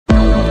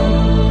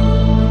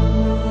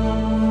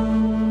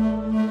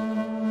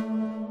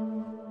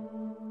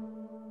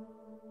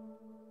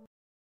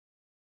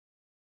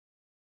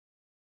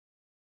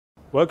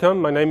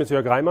Welcome, my name is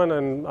Jörg Reimann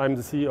and I'm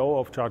the CEO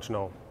of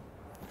ChargeNow.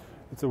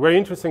 It's a very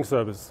interesting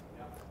service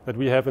that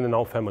we have in the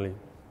Now family.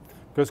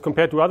 Because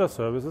compared to other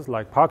services,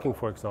 like parking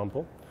for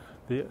example,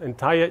 the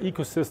entire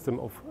ecosystem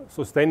of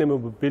sustainable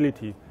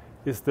mobility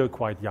is still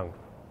quite young.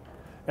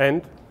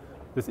 And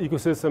this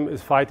ecosystem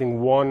is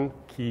fighting one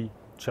key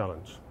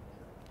challenge.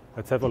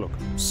 Let's have a look.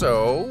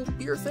 So,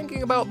 you're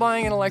thinking about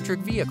buying an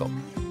electric vehicle,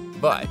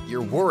 but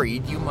you're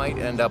worried you might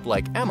end up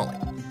like Emily.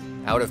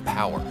 Out of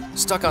power,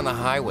 stuck on the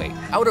highway,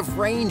 out of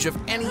range of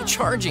any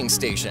charging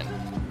station.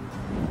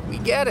 We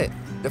get it.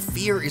 The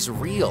fear is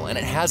real and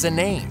it has a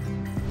name.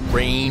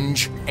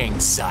 Range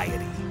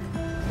anxiety.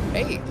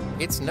 Hey,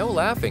 it's no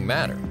laughing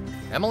matter.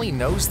 Emily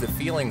knows the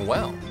feeling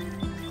well.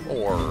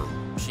 Or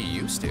she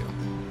used to.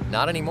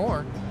 Not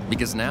anymore,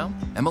 because now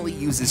Emily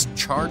uses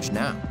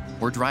ChargeNow,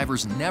 where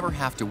drivers never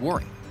have to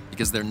worry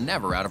because they're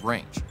never out of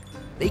range.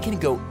 They can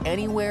go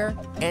anywhere,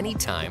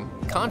 anytime,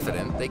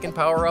 confident they can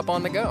power up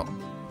on the go.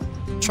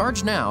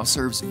 ChargeNow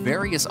serves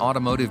various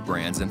automotive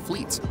brands and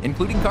fleets,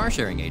 including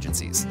car-sharing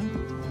agencies.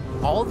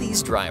 All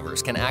these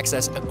drivers can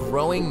access a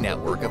growing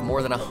network of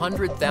more than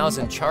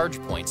 100,000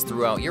 charge points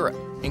throughout Europe,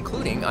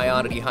 including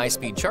Ionity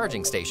high-speed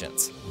charging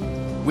stations.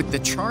 With the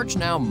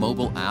ChargeNow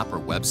mobile app or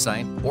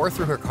website, or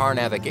through her car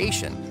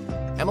navigation,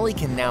 Emily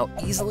can now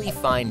easily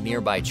find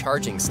nearby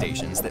charging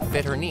stations that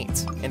fit her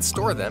needs and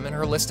store them in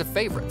her list of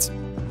favorites.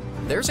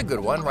 There's a good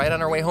one right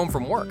on her way home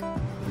from work.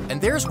 And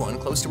there's one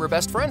close to her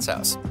best friend's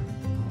house.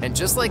 And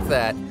just like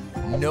that,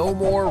 no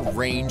more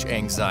range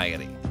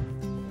anxiety.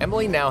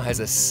 Emily now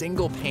has a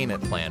single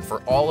payment plan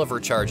for all of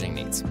her charging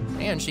needs,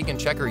 and she can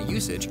check her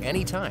usage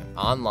anytime,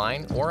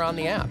 online or on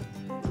the app.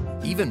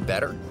 Even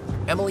better,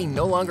 Emily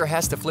no longer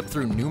has to flip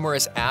through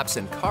numerous apps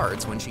and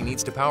cards when she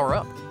needs to power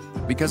up.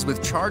 Because with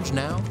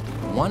ChargeNow,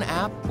 one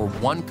app or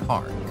one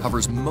card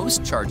covers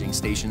most charging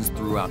stations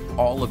throughout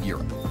all of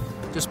Europe.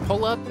 Just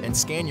pull up and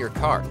scan your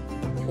card,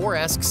 or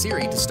ask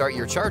Siri to start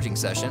your charging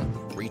session,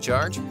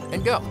 recharge,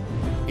 and go.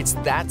 It's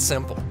that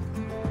simple.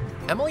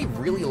 Emily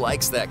really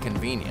likes that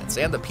convenience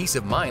and the peace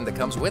of mind that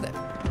comes with it.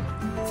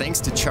 Thanks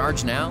to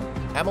ChargeNow,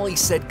 Emily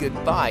said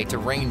goodbye to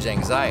range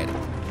anxiety,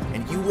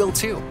 and you will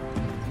too.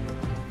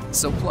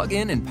 So plug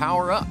in and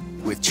power up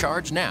with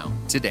ChargeNow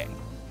today.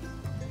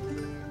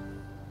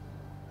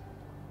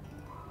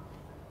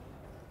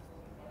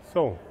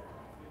 So,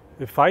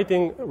 if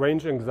fighting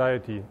range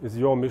anxiety is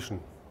your mission,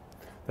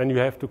 then you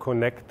have to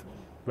connect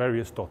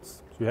various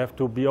dots. You have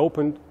to be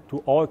open to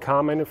all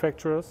car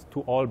manufacturers,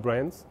 to all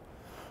brands.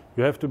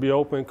 You have to be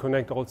open and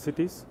connect all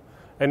cities.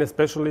 And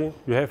especially,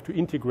 you have to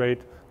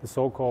integrate the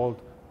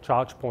so-called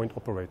charge point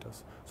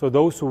operators. So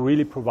those who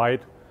really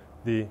provide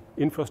the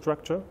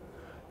infrastructure,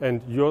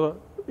 and your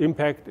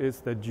impact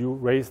is that you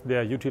raise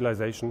their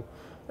utilization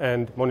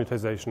and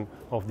monetization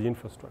of the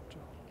infrastructure.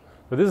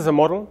 So this is a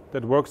model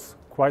that works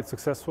quite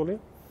successfully.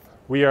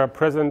 We are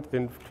present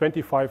in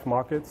 25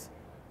 markets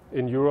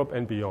in Europe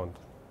and beyond.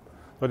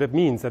 So that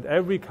means that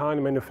every car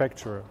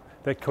manufacturer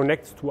that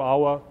connects to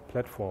our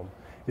platform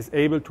is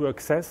able to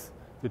access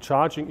the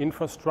charging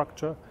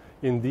infrastructure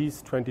in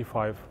these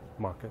 25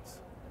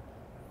 markets.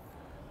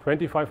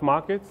 25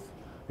 markets,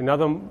 in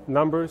other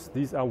numbers,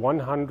 these are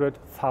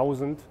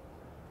 100,000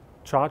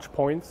 charge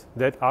points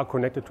that are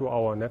connected to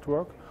our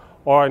network,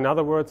 or in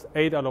other words,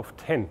 8 out of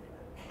 10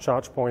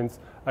 charge points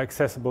are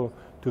accessible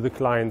to the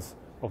clients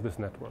of this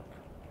network.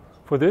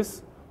 For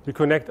this, we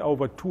connect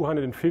over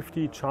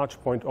 250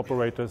 charge point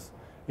operators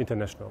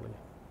internationally.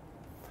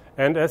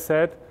 And as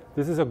said,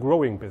 this is a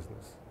growing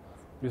business.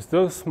 We're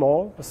still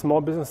small, a small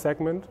business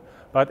segment,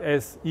 but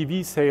as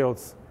EV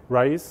sales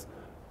rise,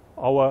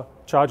 our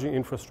charging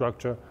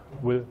infrastructure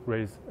will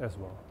rise as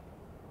well.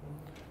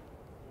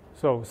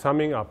 So,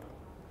 summing up,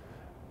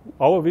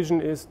 our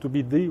vision is to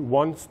be the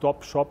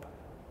one-stop shop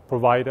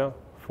provider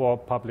for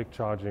public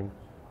charging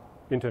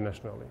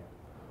internationally.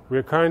 We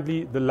are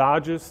currently the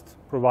largest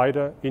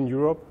provider in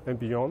Europe and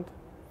beyond,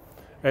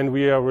 and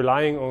we are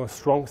relying on a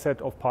strong set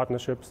of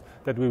partnerships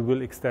that we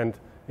will extend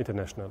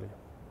internationally.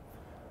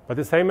 But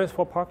the same as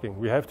for parking,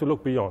 we have to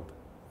look beyond.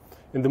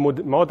 In the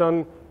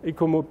modern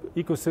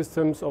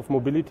ecosystems of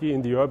mobility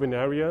in the urban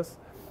areas,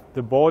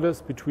 the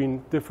borders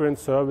between different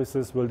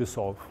services will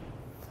dissolve.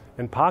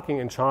 And parking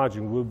and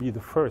charging will be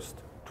the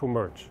first to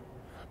merge,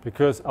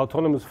 because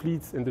autonomous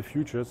fleets in the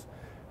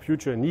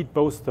future need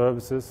both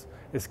services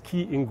as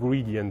key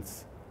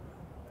ingredients.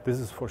 This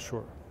is for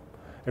sure.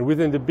 And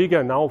within the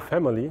bigger Now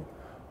family,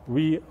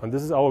 and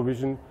this is our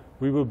vision,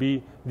 we will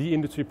be the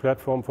industry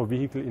platform for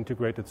vehicle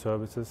integrated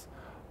services.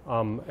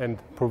 And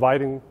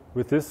providing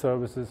with these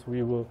services,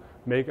 we will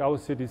make our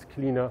cities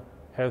cleaner,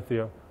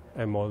 healthier,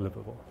 and more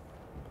livable.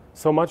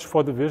 So much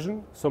for the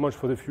vision, so much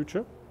for the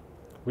future.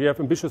 We have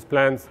ambitious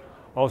plans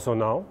also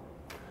now.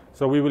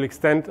 So we will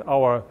extend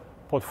our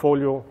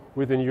portfolio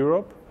within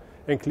Europe,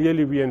 and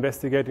clearly we are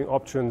investigating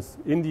options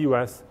in the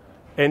US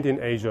and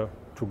in Asia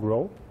to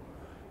grow.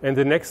 And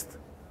the next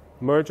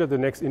merger, the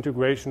next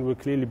integration will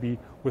clearly be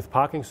with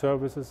parking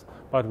services,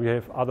 but we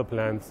have other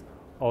plans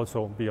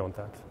also beyond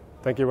that.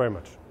 Thank you very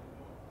much.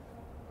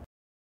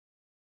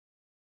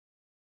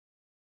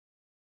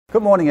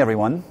 Good morning,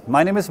 everyone.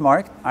 My name is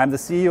Mark. I'm the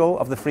CEO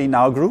of the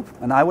FreeNow Group,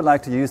 and I would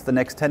like to use the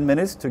next 10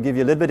 minutes to give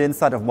you a little bit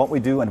insight of what we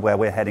do and where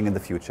we're heading in the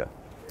future.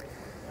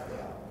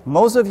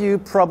 Most of you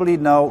probably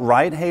know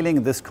ride-hailing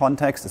in this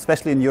context,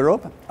 especially in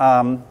Europe,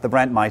 the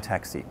brand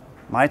MyTaxi.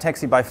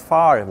 MyTaxi by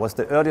far was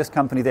the earliest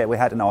company that we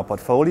had in our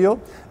portfolio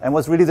and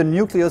was really the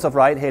nucleus of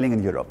ride-hailing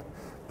in Europe.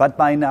 But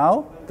by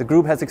now, the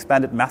group has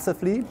expanded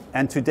massively,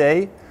 and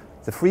today,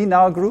 the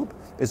FreeNow Group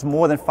is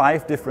more than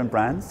 5 different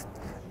brands.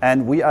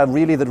 And we are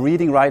really the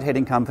leading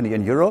ride-hailing company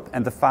in Europe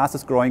and the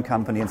fastest growing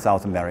company in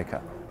South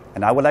America.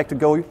 And I would like to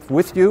go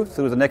with you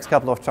through the next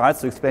couple of charts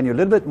to explain you a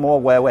little bit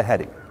more where we're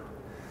heading.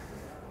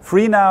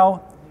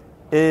 FreeNow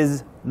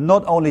is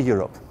not only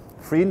Europe.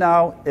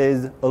 FreeNow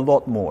is a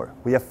lot more.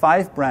 We have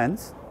 5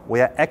 brands.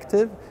 We are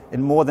active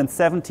in more than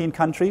 17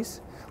 countries.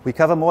 We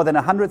cover more than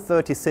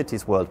 130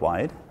 cities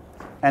worldwide.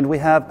 And we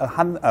have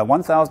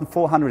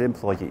 1,400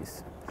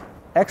 employees.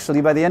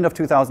 Actually, by the end of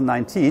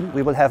 2019,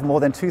 we will have more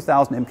than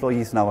 2,000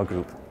 employees in our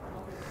group.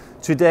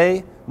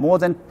 Today, more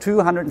than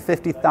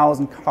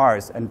 250,000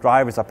 cars and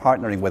drivers are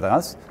partnering with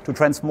us to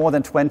transport more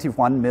than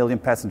 21 million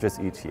passengers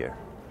each year.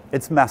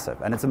 It's massive,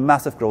 and it's a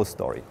massive growth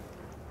story.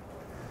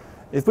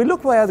 If we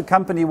look where the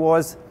company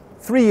was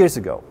 3 years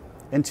ago,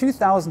 in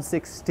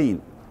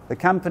 2016, the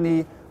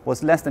company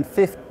was less than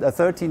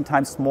 13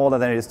 times smaller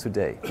than it is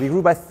today. We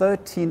grew by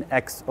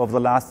 13x over the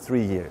last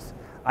 3 years.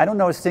 I don't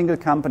know a single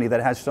company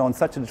that has shown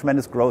such a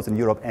tremendous growth in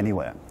Europe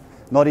anywhere,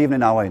 not even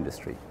in our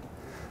industry.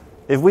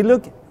 If we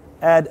look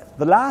at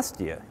the last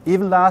year,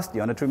 even last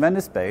year on a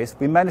tremendous base,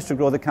 we managed to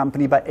grow the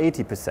company by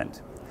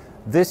 80%.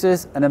 This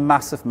is a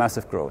massive,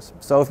 massive growth.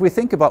 So if we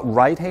think about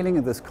ride-hailing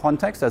in this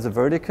context as a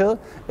vertical,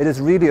 it is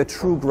really a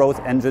true growth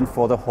engine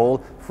for the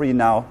whole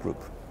FreeNow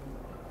group.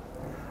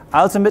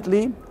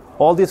 Ultimately,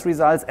 all these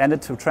results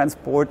ended to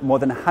transport more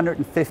than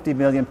 150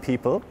 million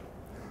people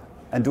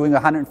and doing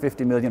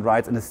 150 million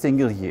rides in a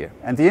single year.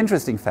 And the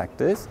interesting fact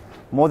is,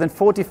 more than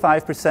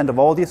 45% of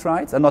all these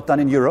rides are not done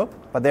in Europe,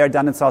 but they are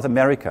done in South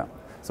America.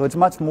 So it's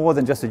much more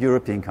than just a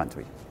European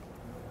country.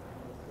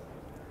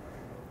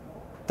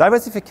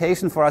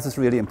 Diversification for us is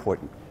really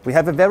important. We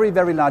have a very,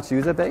 very large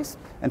user base,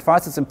 and for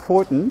us it's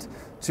important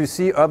to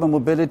see urban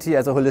mobility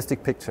as a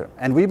holistic picture.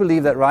 And we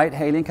believe that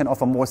ride-hailing can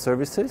offer more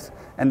services,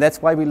 and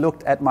that's why we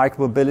looked at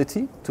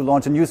micromobility to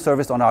launch a new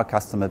service on our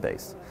customer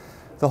base.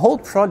 The whole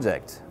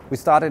project we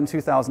started in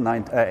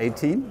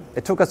 2018.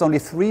 It took us only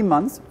 3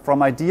 months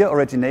from idea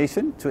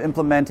origination to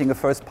implementing a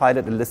first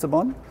pilot in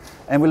Lisbon,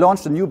 and we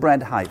launched a new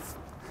brand, Hive.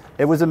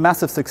 It was a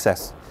massive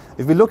success.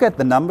 If we look at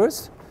the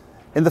numbers,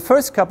 in the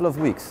first couple of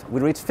weeks,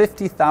 we reached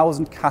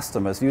 50,000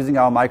 customers using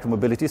our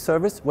micromobility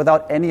service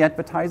without any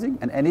advertising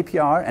and any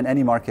PR and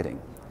any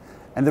marketing.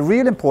 And the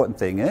real important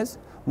thing is,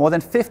 more than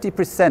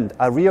 50%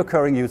 are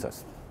reoccurring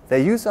users.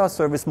 They use our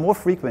service more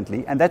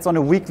frequently, and that's on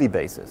a weekly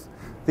basis.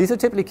 These are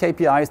typically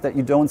KPIs that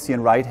you don't see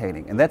in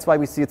ride-hailing, and that's why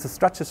we see it's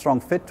such a strong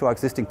fit to our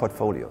existing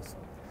portfolios.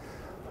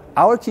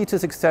 Our key to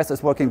success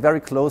is working very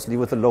closely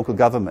with the local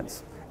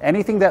governments.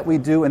 Anything that we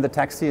do in the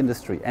taxi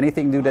industry,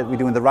 anything new that we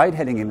do in the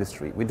ride-hailing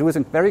industry, we do it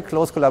in very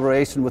close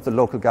collaboration with the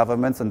local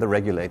governments and the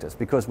regulators,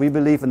 because we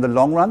believe in the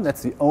long run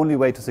that's the only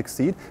way to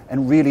succeed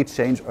and really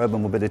change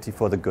urban mobility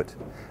for the good.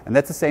 And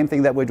that's the same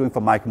thing that we're doing for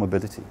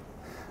micromobility.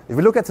 If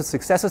we look at the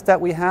successes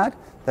that we had,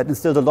 that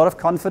instilled a lot of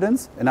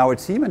confidence in our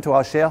team and to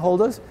our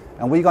shareholders,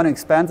 and we're going to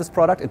expand this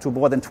product into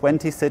more than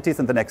 20 cities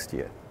in the next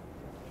year.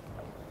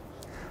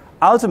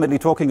 Ultimately,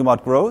 talking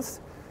about growth,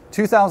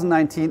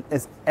 2019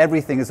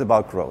 everything is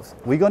about growth.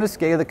 We're going to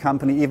scale the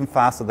company even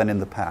faster than in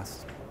the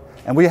past.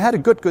 And we had a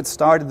good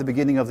start at the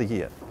beginning of the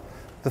year.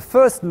 The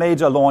first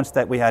major launch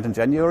that we had in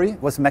January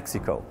was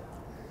Mexico.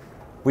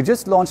 We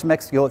just launched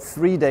Mexico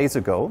 3 days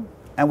ago,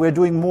 and we're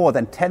doing more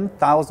than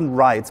 10,000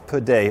 rides per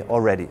day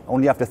already,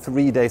 only after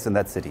 3 days in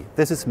that city.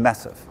 This is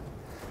massive.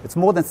 It's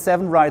more than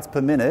 7 rides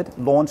per minute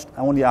launched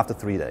only after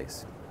 3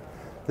 days.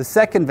 The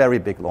second very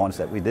big launch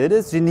that we did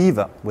is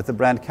Geneva with the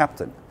brand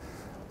Captain.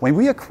 When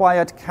we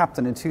acquired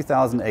Captain in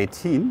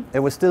 2018, it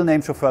was still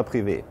named Chauffeur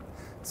Privé.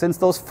 Since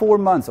those 4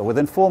 months, or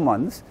within 4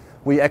 months,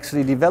 we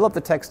actually developed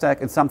the tech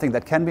stack in something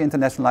that can be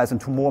internationalized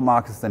into more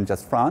markets than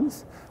just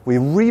France. We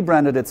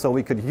rebranded it so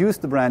we could use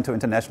the brand to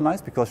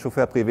internationalize, because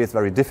Chauffeur Privé is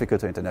very difficult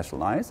to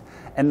internationalize.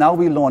 And now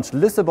we launched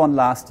Lisbon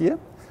last year,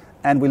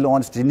 and we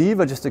launched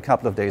Geneva just a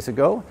couple of days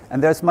ago,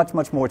 and there's much,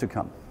 much more to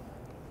come.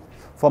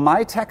 For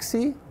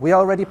MyTaxi, we are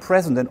already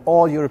present in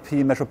all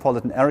European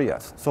metropolitan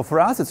areas. So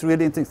for us, it's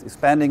really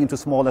expanding into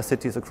smaller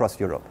cities across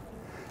Europe.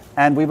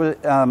 And we will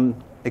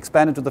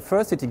expand into the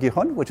first city,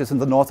 Gijón, which is in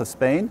the north of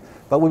Spain,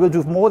 but we will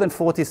do more than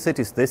 40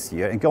 cities this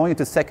year and going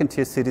into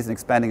second-tier cities and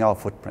expanding our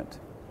footprint.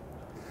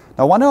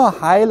 Now, one of our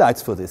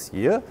highlights for this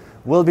year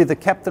will be the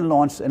Captain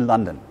launch in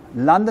London.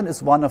 London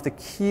is one of the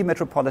key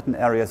metropolitan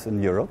areas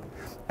in Europe,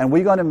 and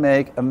we're going to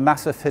make a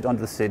massive hit on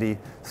the city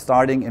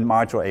starting in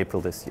March or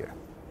April this year.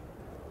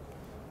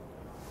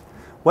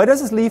 Where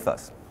does this leave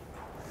us?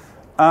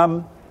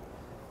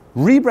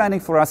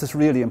 Rebranding for us is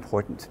really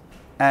important,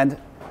 and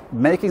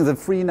making the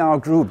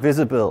FreeNow Group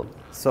visible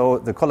so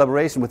the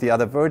collaboration with the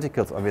other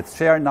verticals, of it's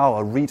Share Now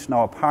or Reach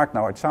Now or Park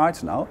Now or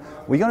Charge Now,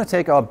 we're going to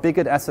take our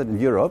biggest asset in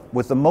Europe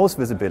with the most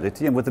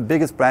visibility and with the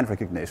biggest brand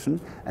recognition,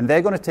 and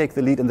they're going to take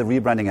the lead in the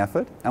rebranding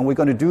effort, and we're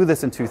going to do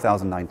this in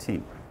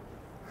 2019.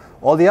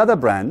 All the other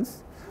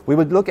brands we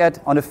would look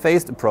at on a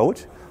phased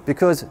approach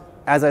because,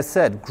 as I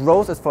said,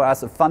 growth is for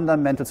us a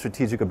fundamental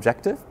strategic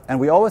objective, and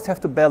we always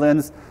have to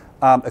balance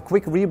a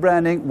quick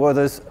rebranding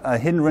versus a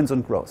hindrance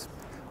on growth.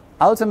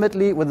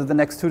 Ultimately, within the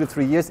next 2 to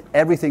 3 years,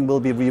 everything will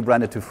be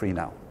rebranded to Free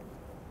Now.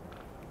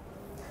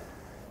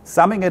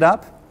 Summing it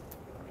up,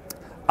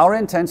 our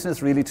intention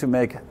is really to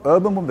make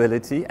urban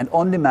mobility and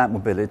on-demand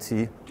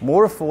mobility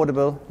more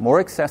affordable, more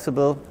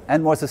accessible,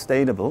 and more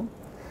sustainable.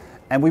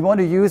 And we want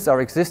to use our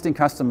existing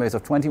customer base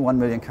of 21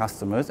 million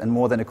customers and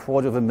more than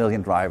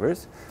 250,000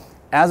 drivers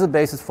as a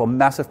basis for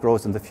massive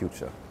growth in the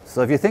future.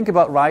 So if you think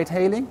about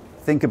ride-hailing,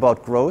 think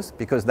about growth,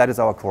 because that is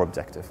our core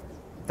objective.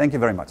 Thank you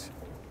very much.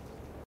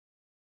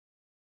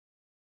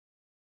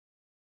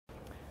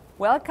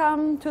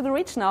 Welcome to the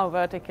Reach Now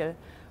vertical.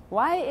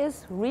 Why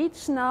is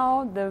Reach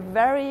Now the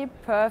very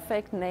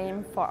perfect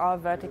name for our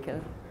vertical?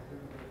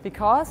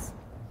 Because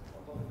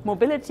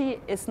mobility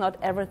is not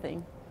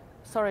everything,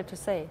 sorry to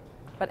say,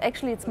 but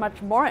actually it's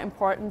much more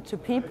important to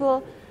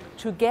people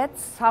to get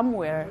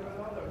somewhere,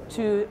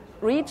 to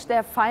reach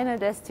their final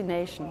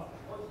destination.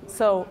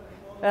 So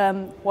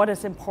what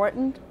is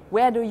important?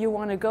 Where do you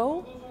want to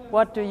go?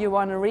 What do you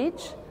want to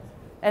reach?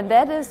 And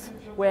that is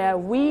where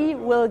we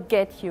will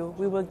get you.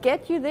 We will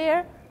get you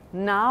there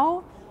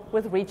now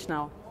with Reach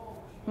Now.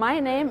 My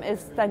name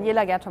is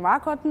Daniela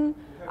Gerter-Markotten.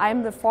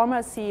 I'm the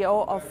former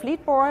CEO of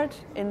Fleetboard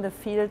in the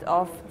field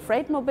of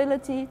freight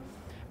mobility.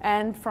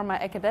 And from my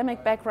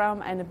academic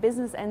background, I'm a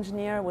business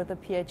engineer with a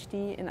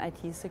PhD in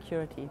IT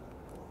security.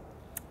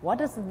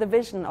 What is the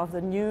vision of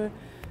the new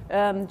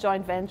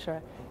joint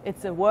venture?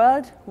 It's a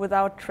world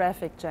without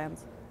traffic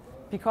jams.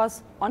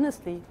 Because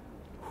honestly,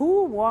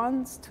 who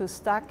wants to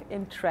stuck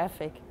in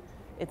traffic?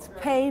 It's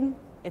pain,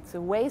 it's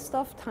a waste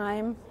of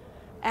time,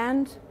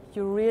 and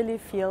you really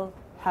feel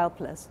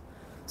helpless.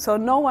 So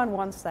no one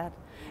wants that.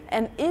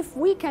 And if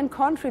we can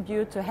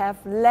contribute to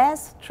have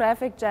less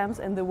traffic jams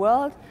in the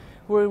world,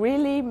 we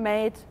really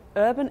made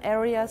urban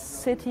areas,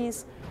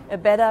 cities, a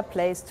better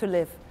place to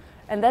live.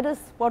 And that is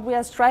what we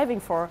are striving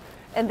for.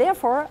 And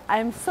therefore,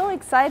 I'm so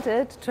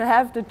excited to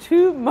have the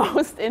two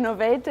most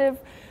innovative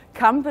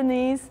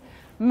companies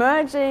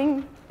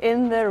merging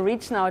in the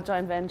Reach Now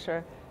joint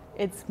venture.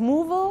 It's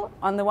Movo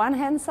on the one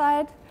hand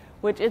side,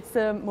 which is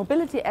the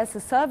mobility as a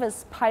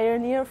service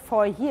pioneer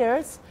for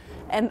years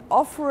and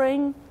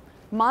offering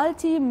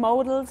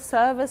multimodal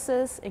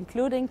services,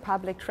 including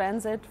public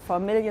transit, for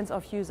millions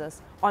of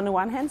users on the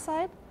one hand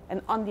side.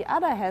 And on the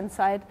other hand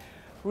side,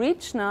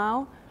 Reach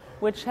Now,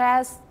 which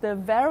has the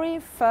very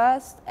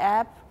first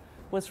app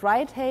with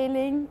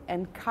ride-hailing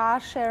and car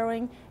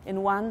sharing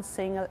in one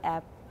single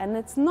app. And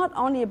it's not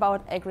only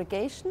about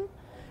aggregation,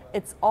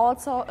 it's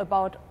also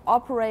about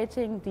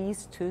operating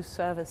these two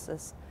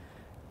services.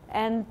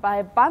 And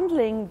by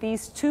bundling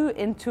these two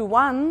into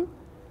one,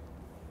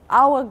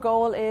 our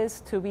goal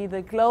is to be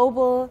the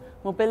global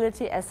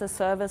mobility as a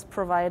service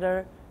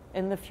provider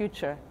in the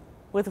future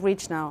with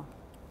Reach Now.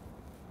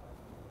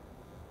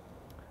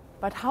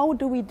 But how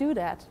do we do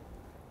that?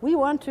 We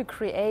want to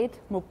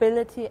create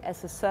mobility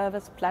as a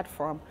service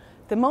platform.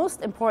 The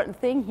most important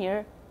thing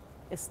here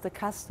is the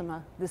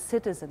customer, the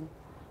citizen,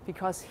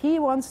 because he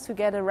wants to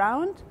get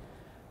around,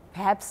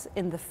 perhaps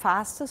in the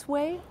fastest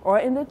way or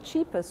in the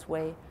cheapest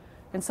way.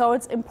 And so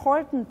it's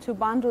important to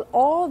bundle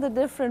all the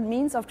different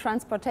means of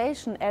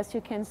transportation, as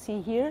you can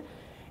see here,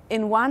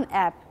 in one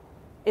app.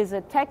 Is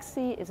it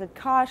taxi? Is it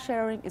car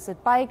sharing? Is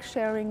it bike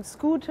sharing,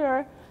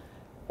 scooter?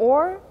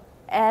 Or,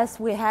 as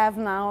we have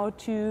now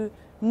two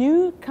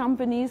new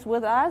companies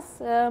with us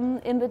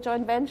in the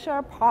joint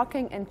venture,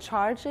 parking and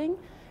charging,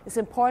 is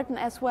important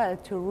as well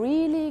to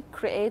really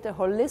create a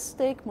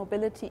holistic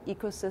mobility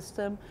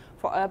ecosystem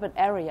for urban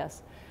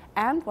areas.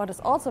 And what is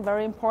also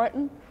very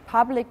important,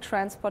 public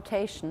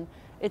transportation.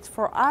 It's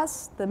for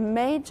us the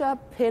major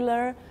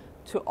pillar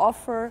to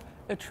offer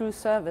a true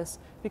service.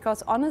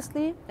 Because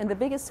honestly, in the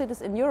biggest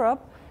cities in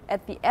Europe,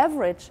 at the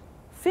average,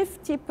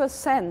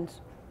 50%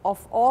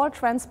 of all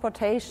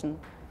transportation,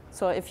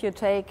 so if you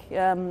take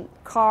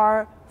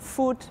car,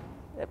 foot,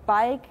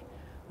 bike,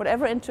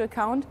 whatever into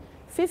account,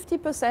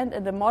 50%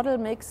 in the model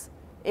mix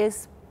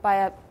is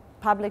by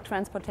public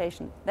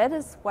transportation. That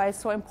is why it's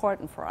so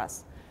important for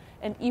us.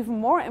 And even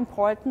more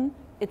important,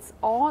 it's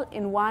all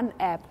in one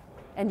app.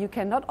 And you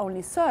can not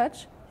only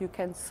search, you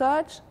can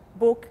search,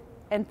 book,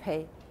 and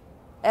pay.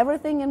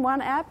 Everything in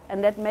one app,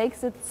 and that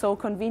makes it so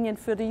convenient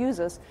for the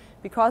users.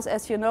 Because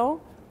as you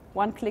know,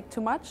 one click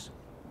too much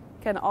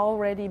can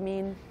already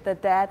mean the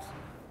death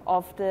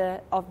of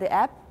the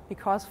app,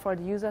 because for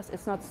the users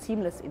it's not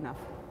seamless enough.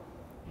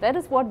 That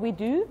is what we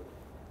do,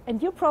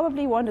 and you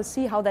probably want to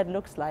see how that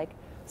looks like.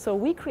 So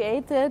we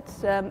created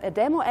a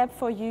demo app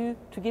for you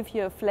to give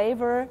you a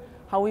flavor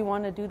how we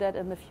want to do that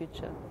in the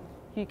future.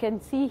 You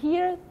can see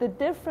here the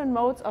different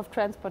modes of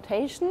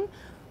transportation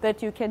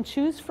that you can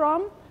choose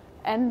from,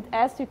 And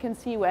as you can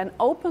see, we're an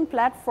open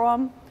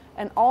platform,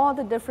 and all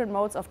the different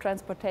modes of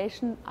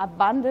transportation are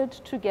bundled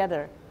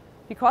together,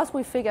 because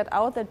we figured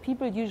out that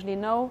people usually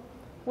know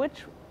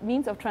which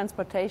means of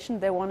transportation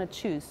they want to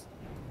choose.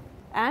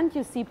 And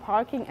you see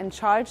parking and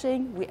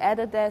charging, we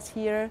added this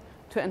here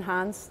to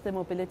enhance the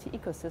mobility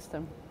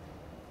ecosystem.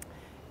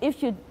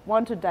 If you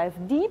want to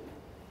dive deep,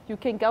 you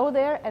can go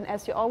there, and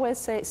as you always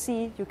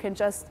see, you can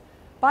just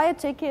buy a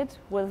ticket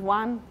with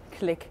one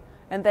click,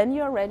 and then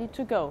you're ready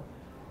to go.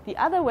 The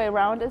other way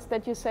around is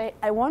that you say,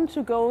 I want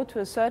to go to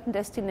a certain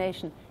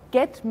destination,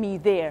 get me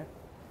there.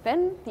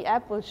 Then the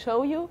app will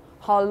show you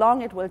how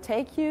long it will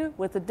take you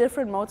with the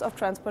different modes of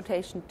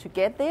transportation to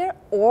get there,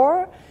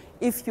 or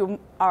if you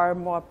are a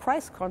more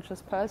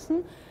price-conscious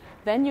person,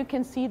 then you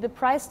can see the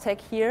price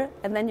tag here,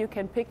 and then you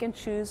can pick and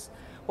choose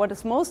what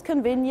is most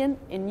convenient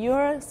in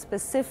your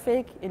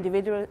specific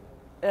individual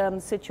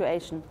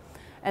situation.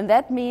 And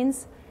that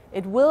means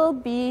it will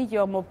be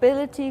your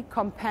mobility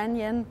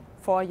companion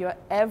for your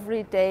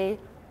everyday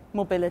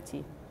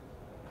mobility.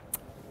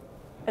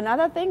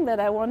 Another thing that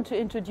I want to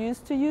introduce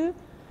to you,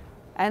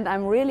 and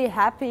I'm really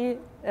happy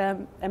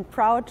and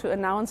proud to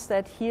announce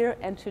that here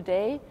and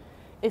today,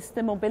 is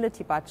the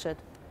mobility budget.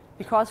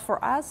 Because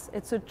for us,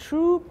 it's a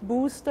true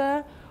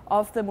booster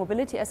of the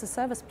mobility as a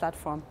service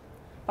platform.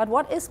 But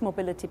what is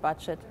mobility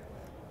budget?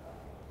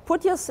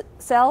 Put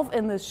yourself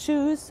in the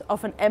shoes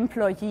of an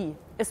employee,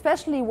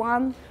 especially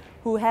one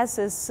who has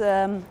his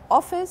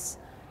office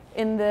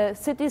in the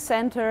city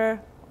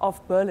center of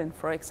Berlin,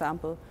 for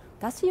example.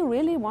 Does he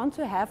really want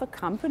to have a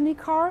company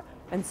car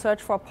and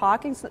search for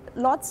parking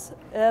lots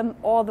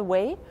all the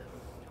way?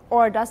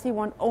 Or does he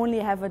want only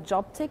have a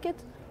job ticket?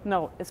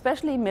 No,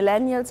 especially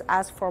millennials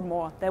ask for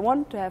more. They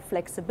want to have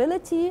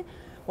flexibility,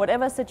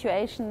 whatever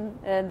situation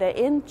they're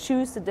in,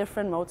 choose the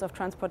different modes of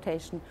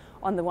transportation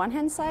on the one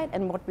hand side.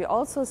 And what we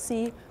also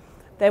see,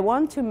 they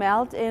want to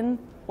meld in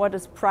what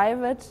is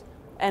private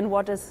and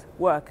what is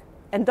work,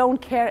 and don't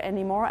care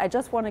anymore. I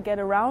just want to get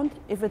around,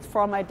 if it's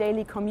for my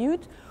daily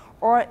commute,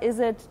 or is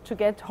it to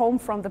get home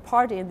from the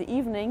party in the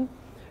evening.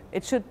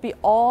 It should be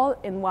all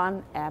in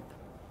one app.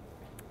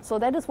 So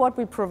that is what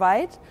we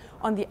provide.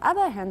 On the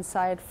other hand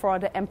side, for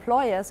the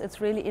employers, it's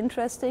really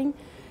interesting,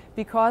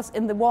 because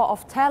in the war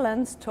of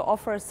talents, to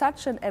offer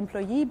such an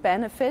employee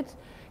benefit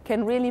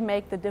can really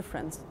make the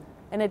difference.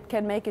 And it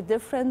can make a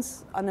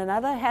difference on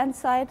another hand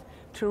side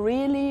to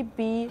really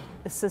be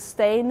a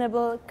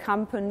sustainable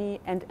company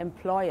and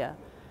employer.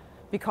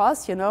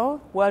 Because, you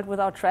know, world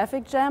without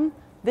traffic jam,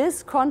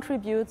 this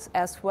contributes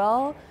as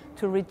well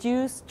to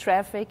reduce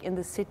traffic in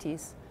the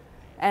cities.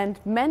 And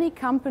many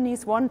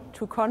companies want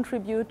to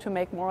contribute to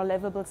make more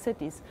livable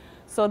cities.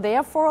 So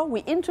therefore, we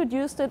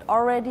introduced it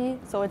already.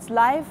 So it's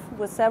live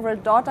with several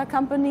daughter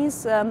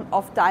companies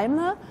of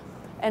Daimler.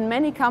 And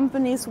many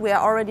companies we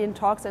are already in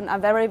talks and are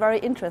very, very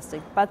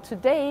interesting. But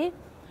today,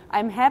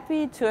 I'm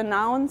happy to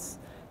announce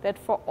that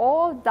for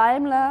all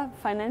Daimler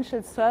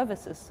financial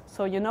services,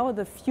 so you know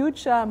the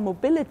future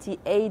mobility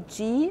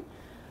AG,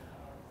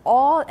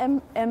 all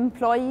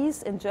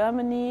employees in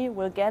Germany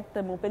will get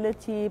the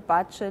mobility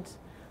budget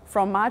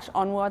from March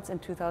onwards in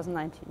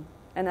 2019.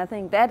 And I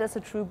think that is a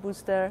true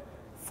booster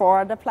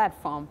for the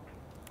platform.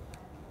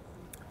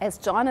 As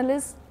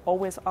journalists,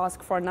 always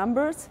ask for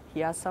numbers.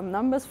 Here are some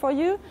numbers for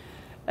you.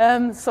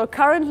 So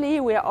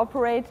currently we are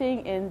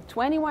operating in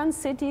 21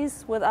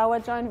 cities with our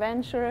joint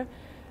venture.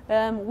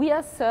 We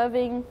are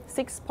serving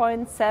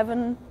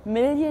 6.7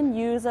 million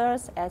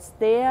users as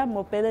their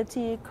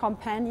mobility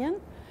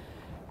companion.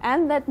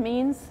 And that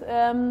means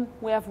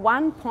we have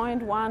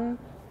 1.1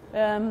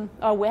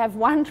 we have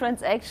one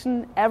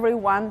transaction every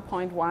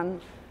 1.1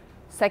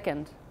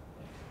 second.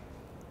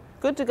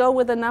 Good to go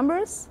with the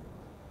numbers?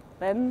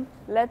 Then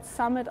let's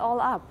sum it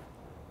all up.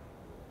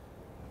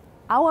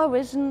 Our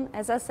vision,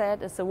 as I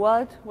said, is a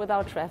world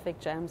without traffic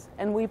jams,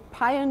 and we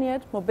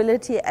pioneered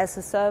mobility as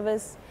a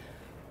service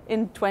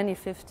in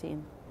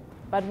 2015.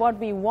 But what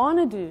we want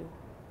to do,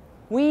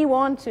 we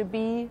want to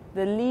be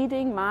the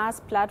leading mass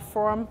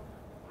platform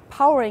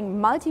powering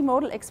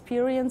multimodal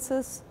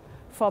experiences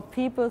for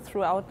people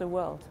throughout the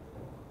world.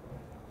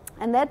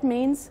 And that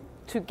means,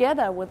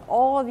 together with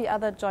all the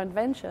other joint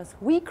ventures,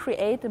 we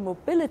create a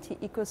mobility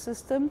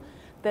ecosystem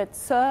that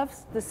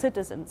serves the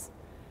citizens.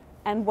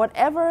 And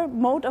whatever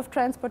mode of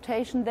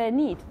transportation they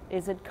need,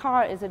 is it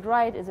car, is it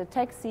ride, is it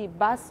taxi,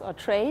 bus or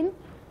train,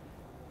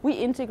 we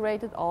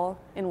integrate it all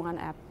in one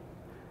app.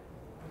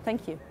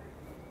 Thank you.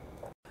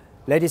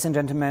 Ladies and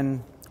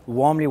gentlemen,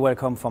 warmly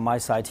welcome from my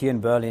side here in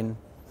Berlin.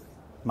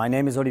 My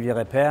name is Olivier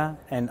Reper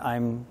and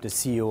I'm the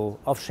CEO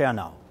of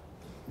ShareNow.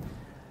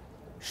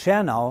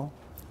 ShareNow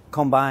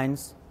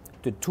combines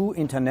the two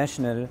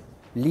international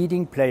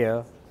leading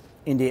players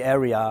in the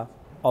area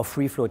of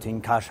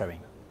free-floating car sharing.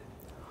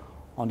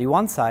 On the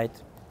one side,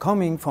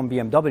 coming from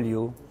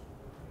BMW,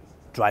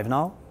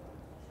 DriveNow,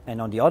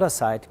 and on the other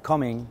side,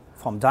 coming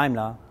from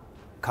Daimler,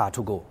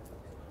 Car2Go.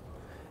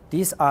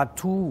 These are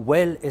two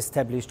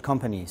well-established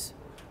companies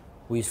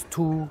with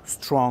two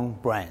strong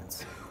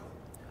brands.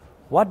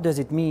 What does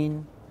it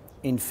mean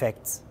in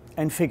facts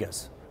and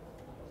figures?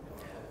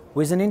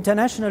 With an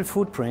international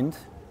footprint,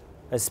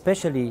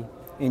 especially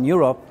in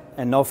Europe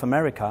and North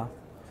America,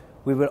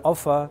 we will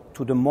offer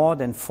to the more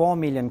than 4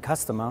 million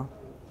customers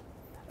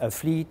a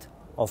fleet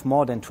of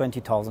more than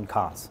 20,000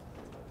 cars.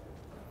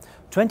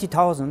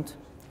 20,000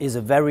 is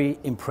a very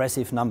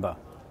impressive number.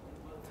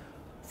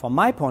 From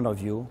my point of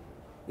view,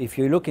 if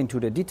you look into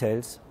the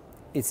details,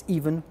 it's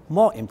even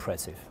more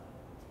impressive.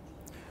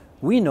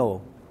 We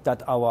know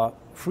that our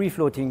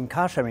free-floating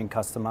car-sharing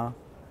customers,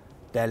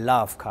 they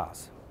love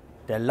cars.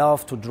 They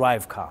love to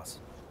drive cars.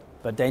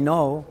 But they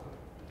know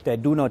they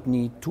do not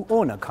need to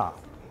own a car.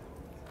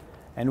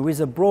 And with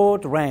a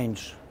broad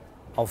range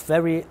of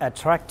very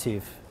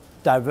attractive,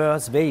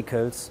 diverse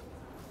vehicles,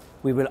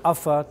 we will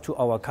offer to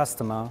our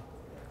customer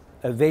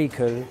a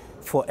vehicle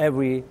for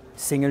every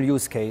single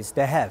use case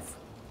they have.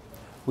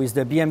 With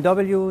the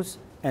BMWs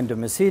and the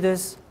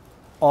Mercedes,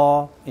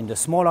 or in the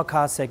smaller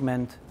car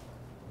segment,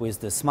 with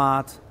the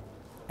Smart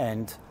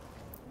and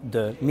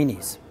the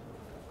Minis.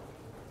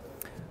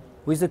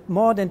 With the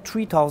more than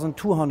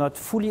 3,200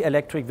 fully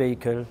electric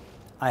vehicles,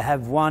 I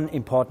have one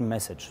important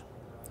message.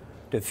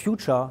 The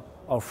future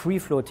of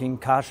free-floating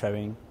car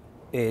sharing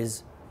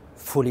is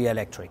fully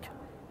electric.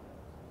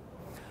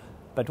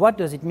 But what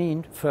does it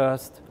mean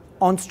first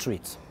on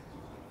streets?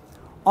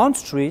 On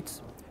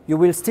streets, you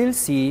will still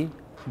see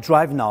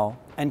Drive Now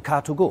and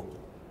Car2Go.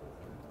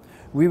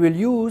 We will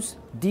use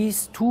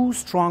these two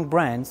strong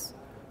brands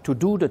to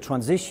do the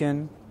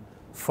transition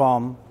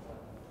from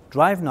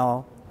Drive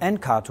Now and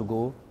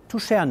Car2Go to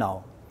Share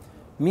Now.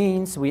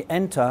 Means we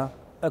enter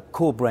a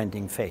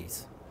co-branding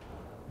phase.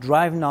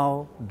 Drive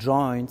Now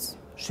joins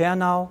Share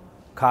Now,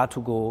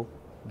 Car2Go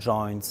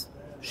joins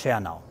Share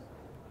Now.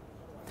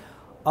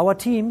 Our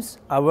teams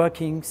are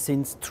working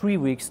since 3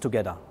 weeks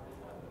together.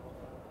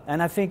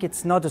 And I think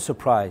it's not a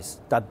surprise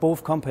that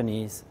both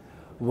companies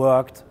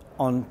worked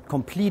on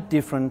complete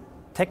different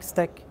tech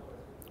stack,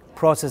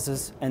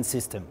 processes and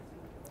system.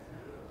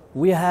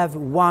 We have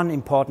one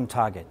important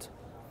target.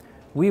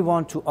 We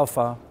want to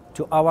offer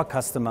to our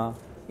customer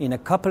in a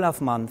couple of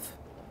months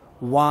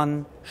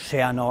one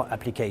Share Now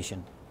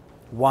application,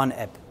 one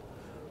app,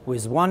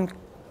 with one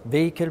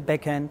vehicle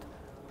backend,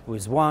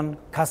 with one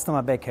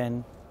customer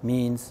backend,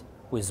 means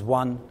with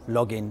one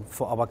login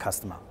for our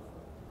customer.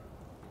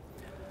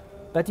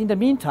 But in the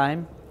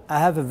meantime, I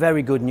have a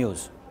very good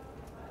news.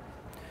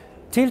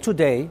 Till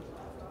today,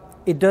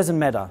 it doesn't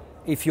matter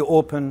if you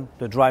open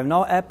the Drive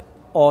Now app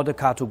or the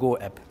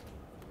Car2Go app.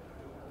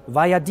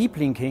 Via deep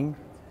linking,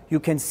 you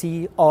can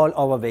see all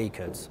our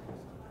vehicles.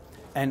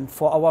 And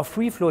for our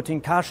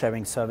free-floating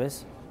car-sharing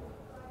service,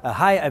 a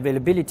high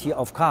availability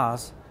of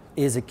cars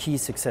is a key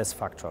success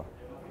factor.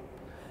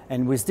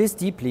 And with this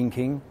deep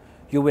linking,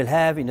 you will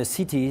have in the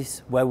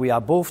cities where we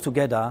are both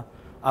together,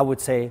 I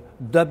would say,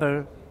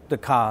 double the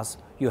cars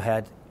you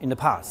had in the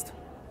past.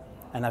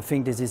 And I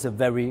think this is a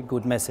very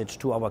good message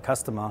to our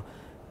customer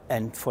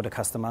and for the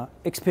customer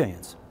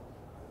experience.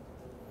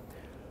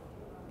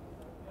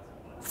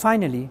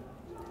 Finally,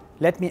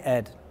 let me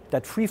add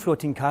that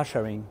free-floating car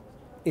sharing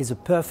is a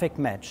perfect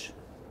match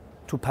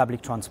to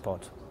public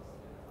transport.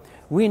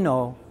 We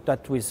know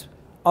that with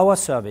our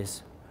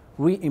service,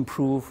 we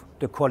improve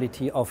the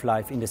quality of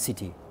life in the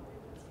city.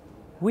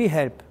 We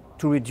help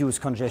to reduce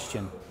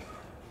congestion.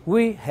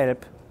 We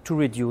help to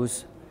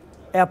reduce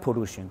air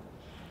pollution.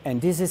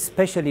 And this is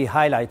especially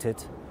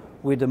highlighted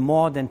with the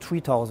more than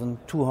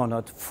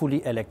 3,200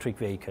 fully electric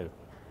vehicles.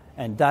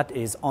 And that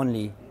is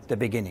only the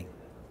beginning.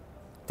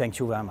 Thank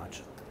you very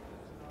much.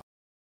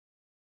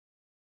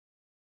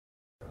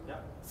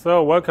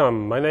 So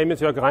welcome. My name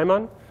is Jörg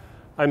Reimann.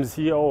 I'm the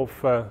CEO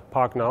of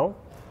Park Now.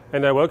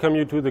 And I welcome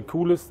you to the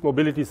coolest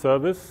mobility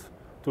service,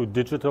 to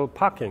digital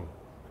parking.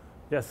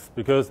 Yes,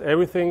 because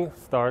everything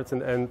starts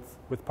and ends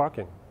with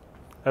parking.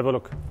 Have a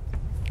look.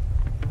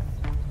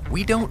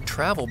 We don't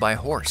travel by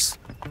horse.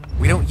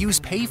 We don't use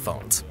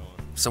payphones.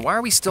 So why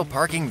are we still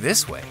parking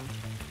this way?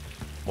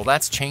 Well,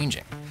 that's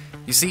changing.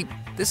 You see,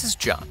 this is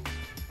John.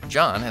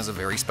 John has a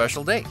very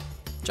special date.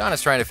 John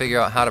is trying to figure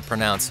out how to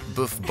pronounce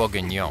boeuf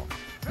bourguignon,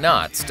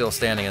 not still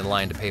standing in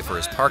line to pay for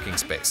his parking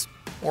space,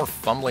 or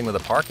fumbling with a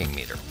parking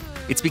meter.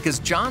 It's because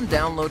John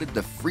downloaded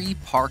the free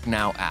Park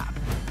Now app.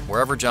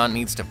 Wherever John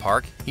needs to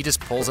park, he just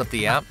pulls up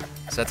the app,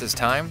 sets his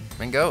time,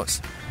 and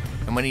goes.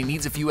 And when he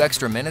needs a few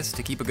extra minutes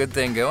to keep a good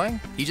thing going,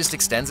 he just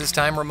extends his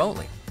time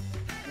remotely.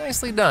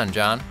 Nicely done,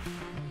 John.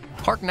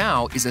 Park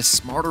Now is a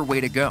smarter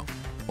way to go.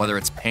 Whether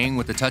it's paying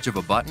with the touch of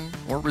a button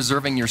or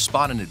reserving your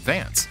spot in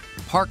advance,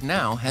 Park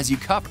Now has you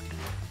covered.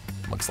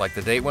 Looks like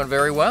the date went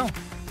very well.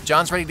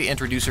 John's ready to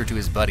introduce her to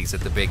his buddies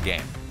at the big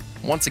game.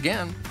 Once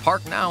again,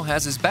 Park Now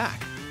has his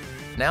back.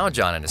 Now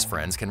John and his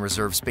friends can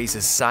reserve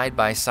spaces side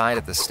by side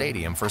at the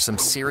stadium for some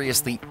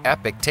seriously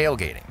epic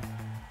tailgating.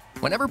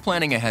 Whenever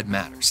planning ahead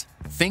matters,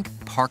 think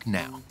Park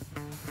Now.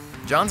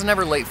 John's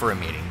never late for a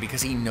meeting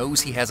because he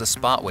knows he has a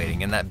spot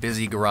waiting in that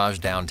busy garage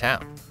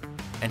downtown.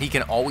 And he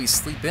can always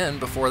sleep in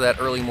before that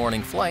early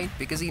morning flight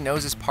because he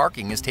knows his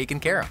parking is taken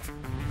care of.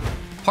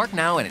 Park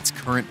Now and its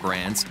current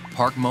brands,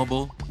 Park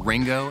Mobile,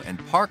 Ringo, and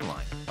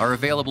Parkline, are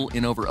available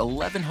in over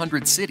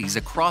 1,100 cities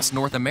across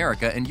North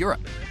America and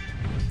Europe.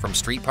 From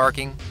street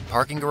parking,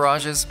 parking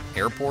garages,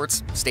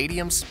 airports,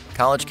 stadiums,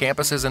 college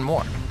campuses, and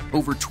more,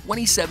 over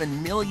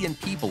 27 million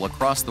people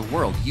across the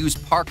world use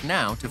Park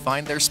Now to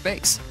find their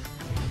space.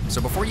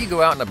 So before you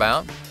go out and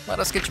about, let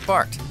us get you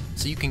parked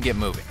so you can get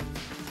moving.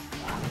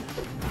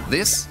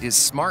 This is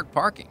Smart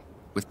Parking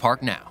with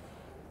Park Now.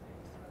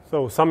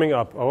 So summing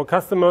up, our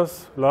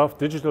customers love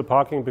digital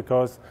parking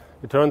because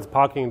it turns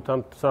parking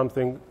into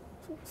something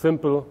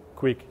simple,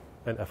 quick,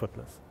 and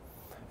effortless.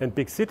 And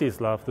big cities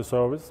love the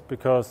service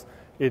because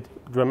it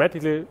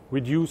dramatically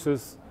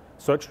reduces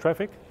search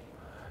traffic,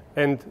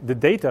 and the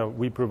data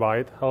we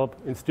provide help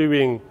in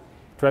steering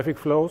traffic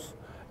flows,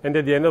 and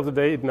at the end of the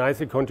day, it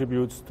nicely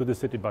contributes to the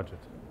city budget.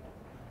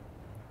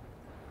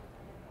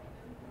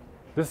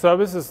 This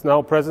service is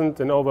now present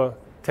in over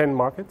 10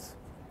 markets,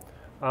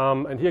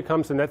 and here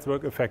comes the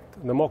network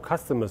effect. The more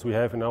customers we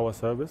have in our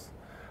service,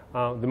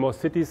 the more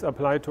cities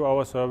apply to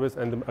our service,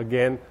 and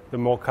again, the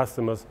more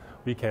customers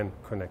we can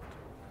connect.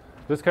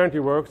 This currently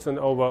works in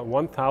over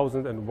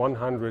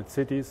 1,100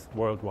 cities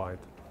worldwide.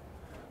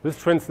 This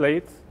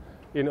translates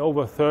in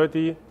over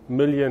 30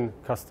 million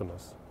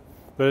customers.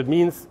 But it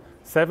means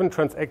 7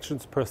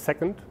 transactions per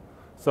second.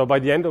 So by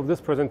the end of this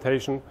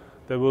presentation,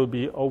 there will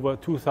be over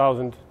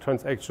 2,000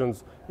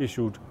 transactions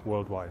issued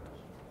worldwide.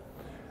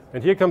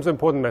 And here comes an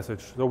important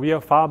message. So we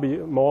are far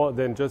more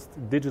than just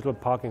digital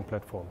parking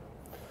platform.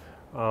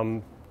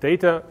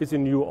 Data is a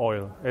new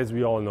oil, as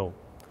we all know.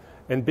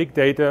 And big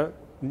data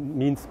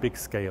means big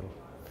scale.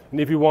 And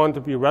if you want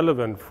to be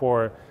relevant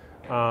for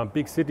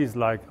big cities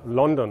like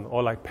London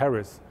or like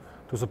Paris,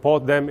 to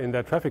support them in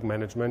their traffic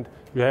management,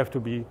 you have to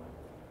be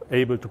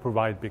able to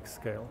provide big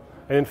scale.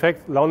 And in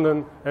fact,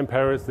 London and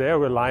Paris, they are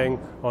relying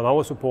on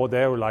our support,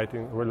 they are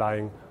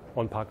relying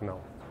on Park Now.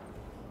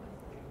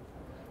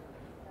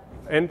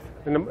 And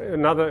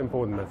another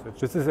important message,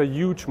 this is a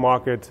huge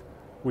market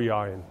we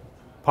are in.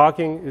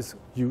 Parking is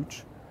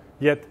huge,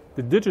 yet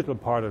the digital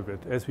part of it,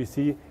 as we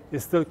see,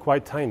 is still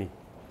quite tiny.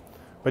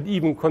 But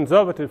even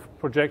conservative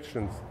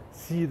projections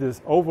see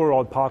this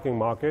overall parking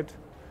market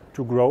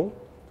to grow,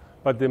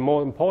 but the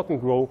more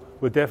important growth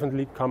will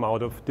definitely come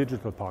out of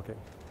digital parking.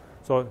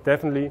 So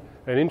definitely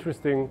an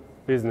interesting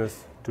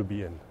business to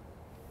be in.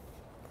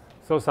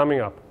 So summing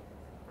up,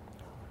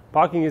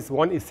 parking is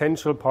one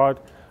essential part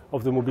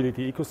of the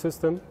mobility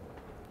ecosystem,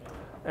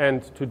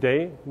 and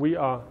today we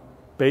are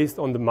based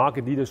on the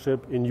market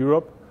leadership in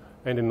Europe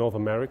and in North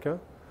America,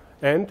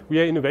 and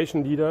we are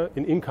innovation leader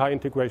in in-car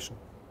integration.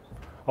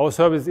 Our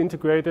service is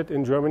integrated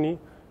in Germany,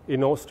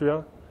 in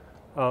Austria,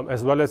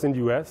 as well as in the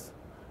US,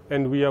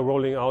 and we are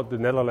rolling out the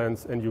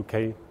Netherlands and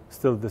UK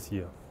still this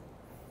year.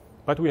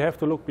 But we have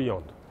to look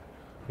beyond,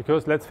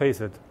 because let's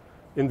face it,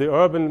 in the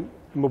urban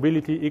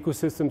mobility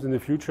ecosystems in the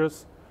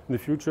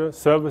future,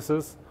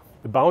 services,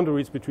 the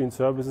boundaries between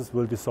services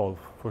will dissolve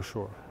for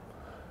sure,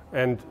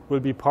 and will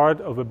be part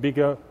of a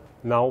bigger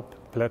Now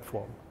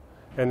platform.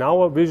 And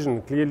our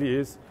vision clearly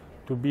is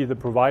to be the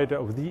provider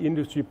of the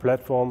industry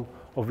platform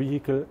of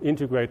vehicle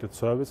integrated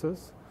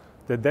services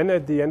that then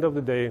at the end of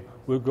the day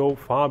will go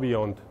far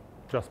beyond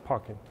just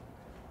parking,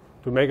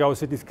 to make our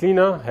cities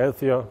cleaner,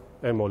 healthier,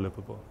 and more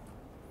livable.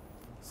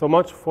 So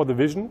much for the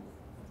vision.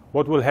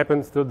 What will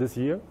happen still this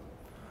year?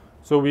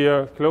 So we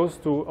are close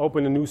to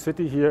open a new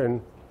city here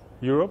in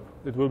Europe.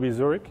 It will be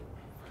Zurich.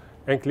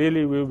 And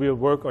clearly we will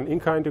work on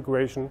in-car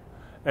integration,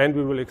 and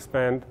we will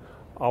expand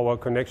our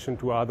connection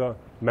to other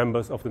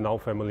members of the Now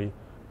family,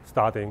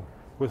 starting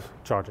with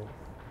charging.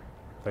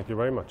 Thank you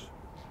very much.